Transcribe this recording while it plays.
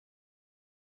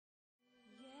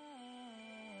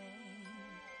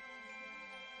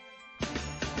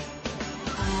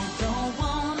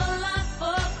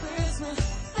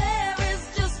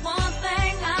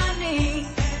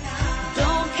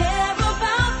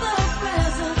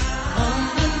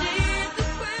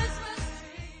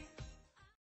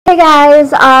Hey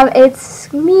guys,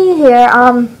 it's me here.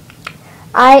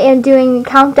 I am doing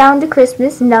Countdown to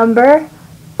Christmas number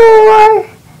 4.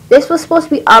 This was supposed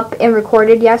to be up and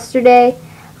recorded yesterday,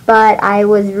 but I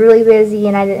was really busy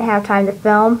and I didn't have time to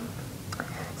film.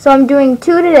 So I'm doing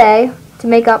 2 today to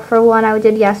make up for one I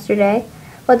did yesterday.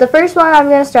 But the first one I'm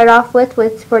going to start off with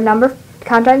for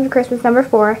Countdown to Christmas number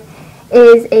 4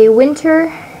 is a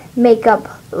winter makeup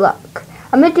look.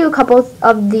 I'm going to do a couple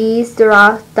of these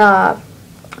throughout the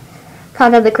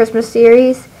Countdown to Christmas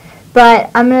series, but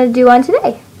I'm going to do one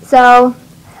today. So,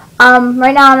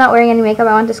 right now I'm not wearing any makeup.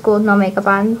 I went to school with no makeup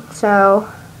on,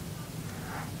 so,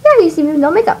 yeah, you see me with no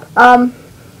makeup. The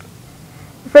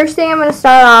first thing I'm going to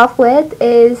start off with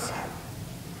is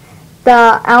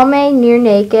the Almay Near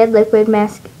Naked Liquid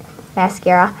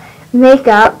Mascara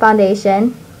Makeup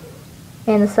Foundation,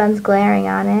 and the sun's glaring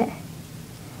on it,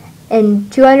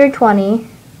 in 220.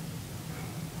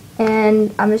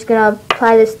 And I'm just going to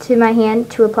apply this to my hand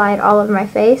to apply it all over my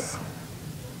face.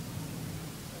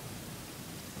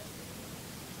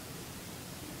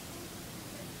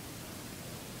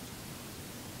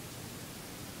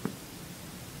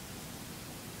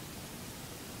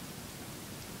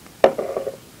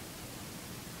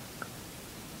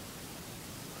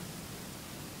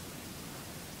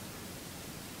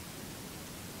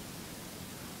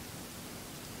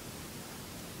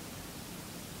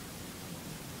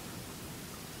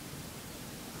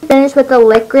 Finish with the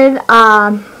liquid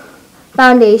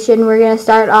foundation. We're going to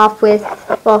start off with,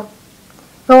 go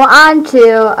on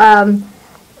to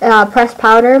pressed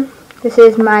powder. This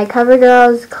is my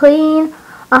CoverGirl's Clean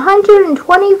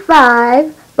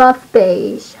 125 Buff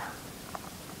Beige.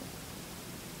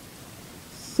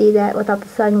 See that without the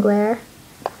sun glare.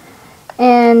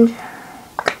 And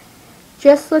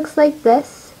just looks like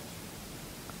this.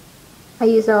 I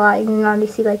use it a lot. You can already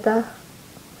see like the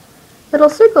little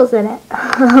circles in it.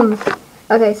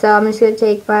 Okay, so I'm just going to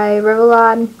take my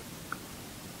Revlon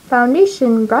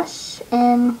foundation brush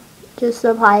and just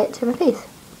apply it to my face.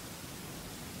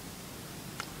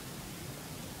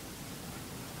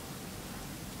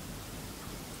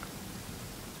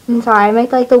 I'm sorry, I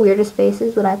make like the weirdest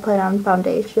faces when I put on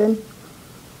foundation.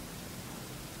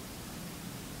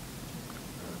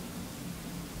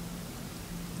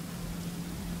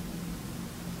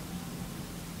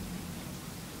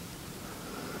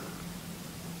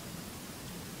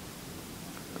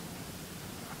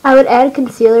 I would add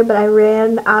concealer, but I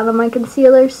ran out of my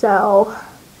concealer, so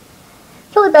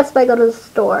it's probably best if I go to the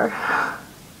store.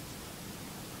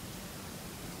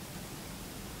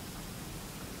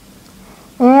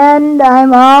 And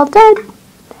I'm all done.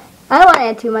 I don't want to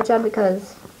add too much on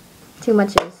because too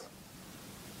much is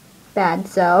bad,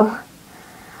 so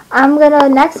next I'm gonna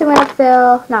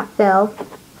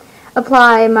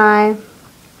apply my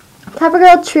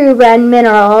CoverGirl True Blend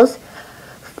Minerals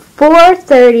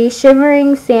 430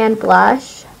 Shimmering Sand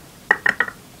Blush.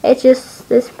 It's just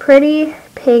this pretty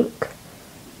pink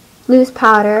loose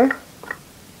powder.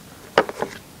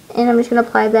 And I'm just going to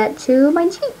apply that to my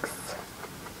cheeks.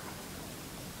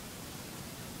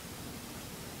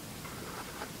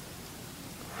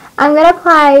 I'm going to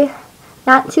apply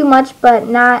not too much, but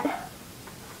not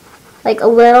like a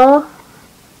little.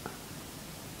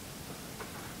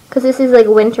 Because this is like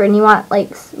winter and you want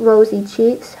like rosy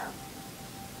cheeks.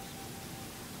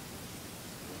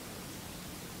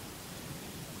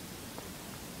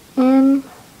 And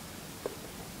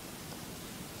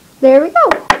there we go.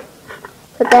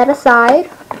 Put that aside.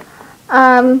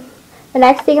 The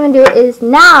next thing I'm going to do is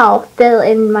now fill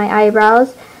in my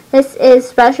eyebrows. This is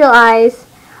Special Eyes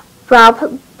Brow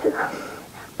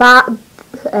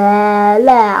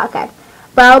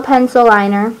Pencil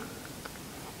Liner.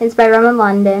 It's by Rimmel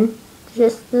London.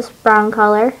 Just this brown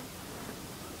color.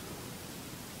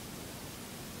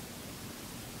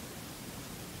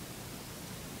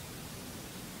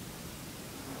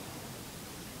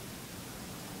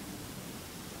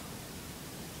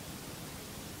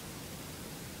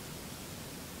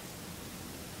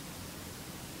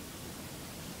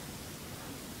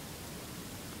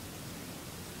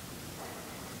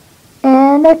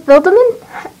 And I filled them in.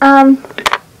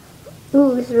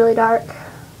 Ooh, this is really dark.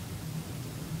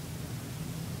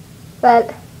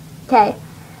 But, okay.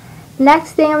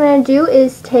 Next thing I'm going to do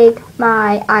is take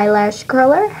my eyelash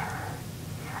curler.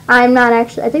 I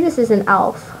think this is an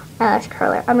e.l.f. eyelash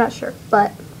curler. I'm not sure,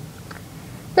 but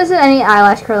doesn't any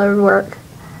eyelash curler would work.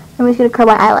 I'm just going to curl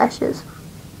my eyelashes.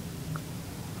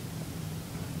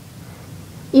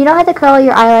 You don't have to curl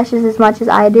your eyelashes as much as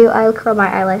I do. I curl my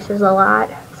eyelashes a lot,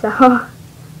 so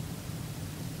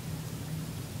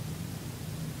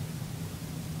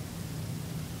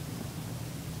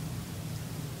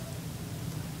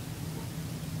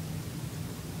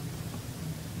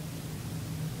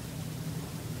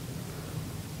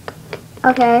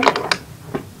Okay,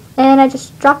 and I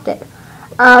just dropped it.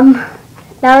 Now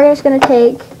we're just gonna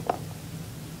take,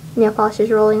 nail polish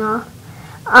is rolling off.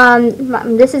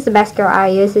 This is the mascara I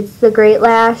use. It's the Great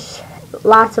Lash,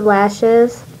 Lots of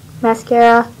Lashes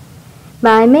mascara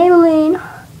by Maybelline,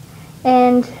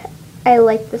 and I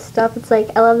like this stuff. It's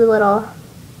like, I love the little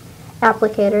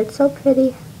applicator. It's so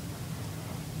pretty.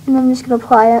 And I'm just gonna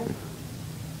apply it.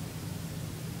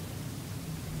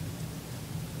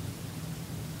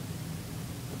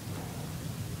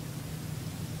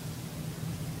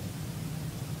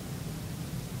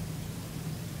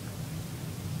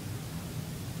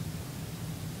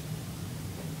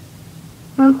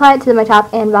 I'm going to apply it to my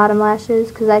top and bottom lashes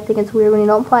because I think it's weird when you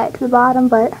don't apply it to the bottom,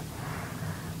 but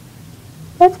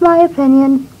that's my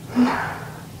opinion.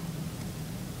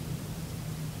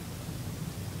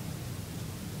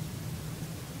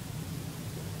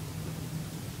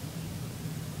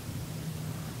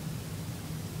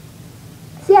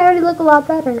 See, I already look a lot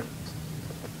better.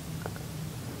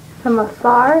 From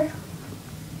afar,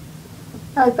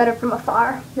 I look better from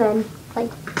afar than, like,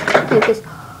 you just,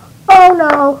 oh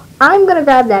no, I'm gonna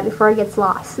grab that before it gets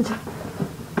lost. It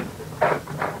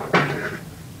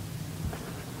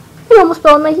almost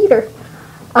fell in my heater.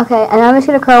 Okay, and I'm just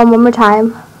gonna curl them one more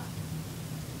time.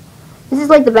 This is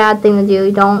like the bad thing to do.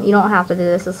 You don't have to do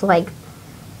this. It's like,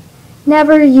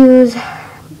 never use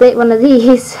one of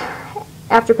these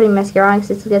after putting mascara on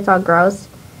because it gets all gross.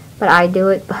 But I do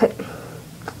it, but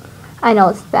I know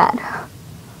it's bad.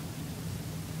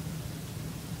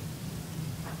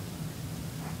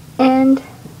 And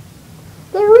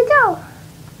there we go.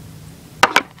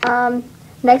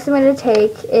 Next I'm going to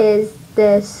take is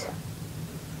this,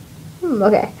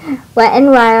 okay, Wet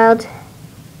n Wild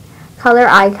Color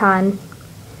Icon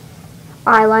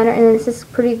eyeliner, and this is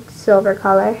pretty silver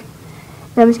color.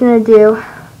 And I'm just going to do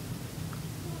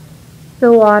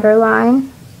the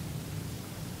waterline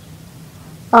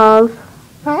of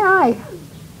my eye.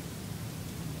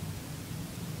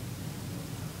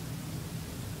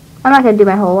 I'm not going to do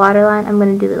my whole waterline. I'm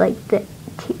going to do like the,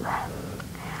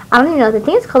 I don't even know. I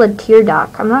think it's called a tear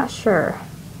duct. I'm not sure.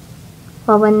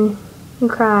 Well, when you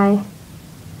cry.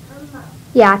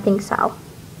 Yeah, I think so.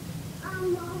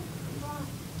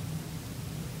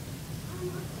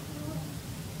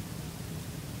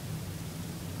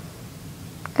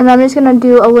 And I'm just going to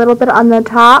do a little bit on the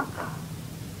top.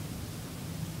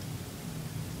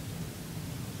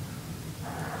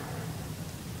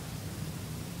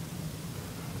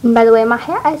 And by the way, my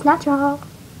hair is natural.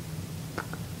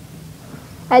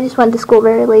 I just went to school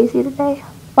very lazy today.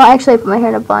 Well, actually I put my hair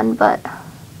in a bun, but I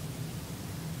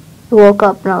woke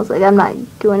up and I was like, I'm not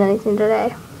doing anything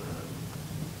today.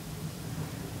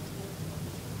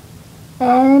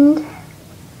 And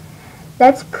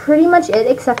that's pretty much it,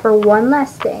 except for one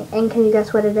last thing. And can you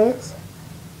guess what it is?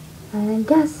 I'm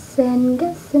guessing,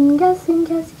 guess.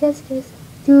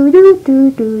 Do do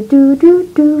do do do do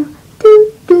do do do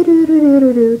do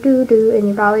do do do do. And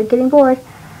you're probably getting bored.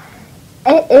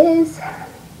 It is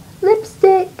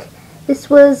lipstick. This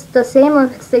was the same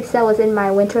lipstick that was in my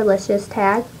Winterlicious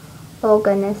tag. Oh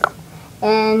goodness.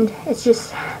 And it's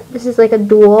just, this is like a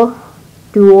dual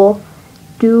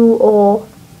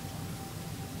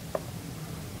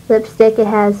lipstick. It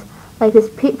has like this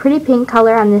pretty pink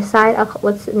color on this side.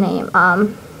 What's the name?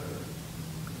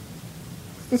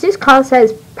 It's just called,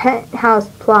 says Penthouse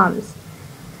Plums.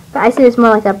 But I see it's more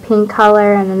like a pink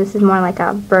color, and then this is more like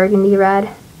a burgundy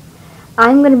red.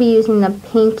 I'm going to be using the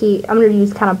pinky. I'm going to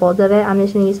use kind of both of it. I'm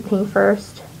just going to use the pink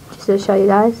first, just to show you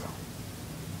guys.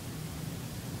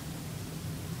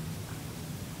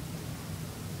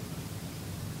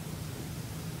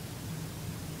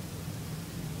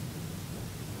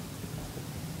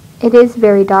 It is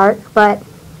very dark, but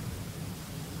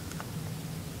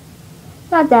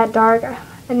not that dark.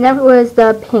 It never was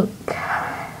the pink.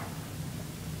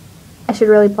 I should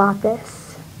really blot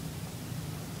this.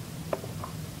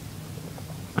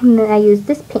 And then I use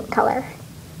this pink color.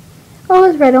 Oh,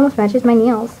 this red almost matches my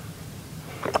nails.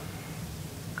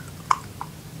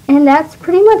 And that's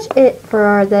pretty much it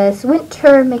for this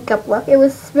winter makeup look. It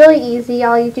was really easy.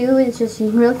 All you do is just, you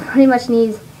really pretty much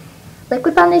need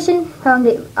liquid foundation,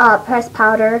 pressed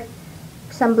powder,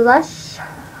 some blush,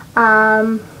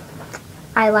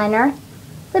 eyeliner,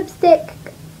 lipstick,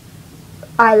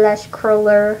 eyelash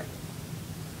curler,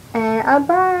 and a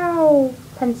brow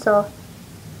pencil.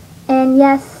 And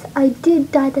yes, I did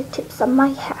dye the tips of my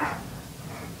hair.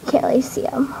 Can't really see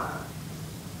them.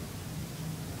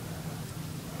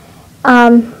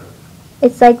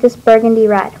 It's like this burgundy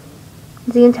red.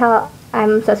 As you can tell,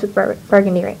 I'm obsessed with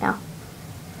burgundy right now.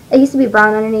 It used to be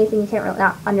brown underneath, and you can't really,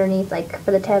 not underneath, like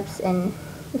for the tips, and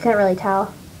You couldn't really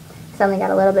tell. It's only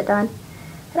got a little bit done.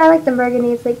 And I like the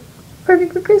burgundy. It's like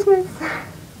perfect for Christmas.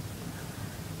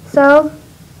 So,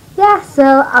 yeah, so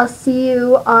I'll see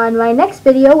you on my next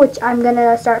video, which I'm going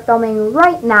to start filming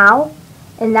right now.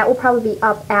 And that will probably be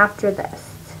up after this.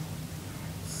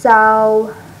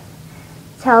 So,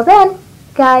 till then,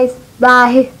 guys,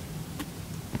 bye.